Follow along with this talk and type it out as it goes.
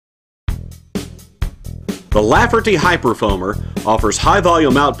The Lafferty Hyperfoamer offers high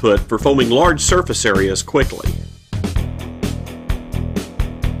volume output for foaming large surface areas quickly.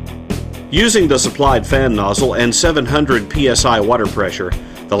 Using the supplied fan nozzle and 700 psi water pressure,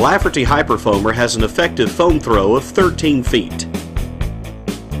 the Lafferty Hyperfoamer has an effective foam throw of 13 feet.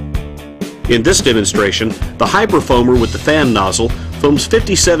 In this demonstration, the Hyperfoamer with the fan nozzle foams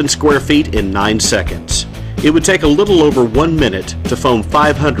 57 square feet in 9 seconds. It would take a little over 1 minute to foam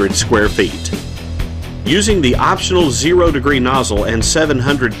 500 square feet. Using the optional 0-degree nozzle and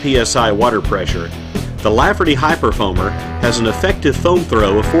 700 psi water pressure, the Lafferty Hyperfoamer has an effective foam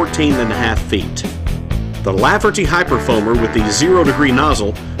throw of 14.5 feet. The Lafferty Hyperfoamer with the 0-degree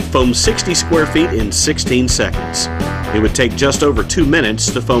nozzle foams 60 square feet in 16 seconds. It would take just over 2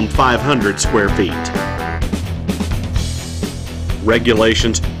 minutes to foam 500 square feet.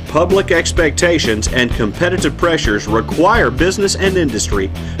 Regulations, public expectations, and competitive pressures require business and industry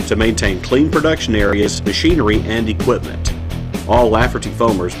to maintain clean production areas, machinery, and equipment. All Lafferty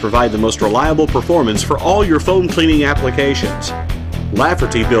foamers provide the most reliable performance for all your foam cleaning applications.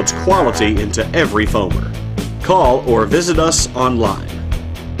 Lafferty builds quality into every foamer. Call or visit us online.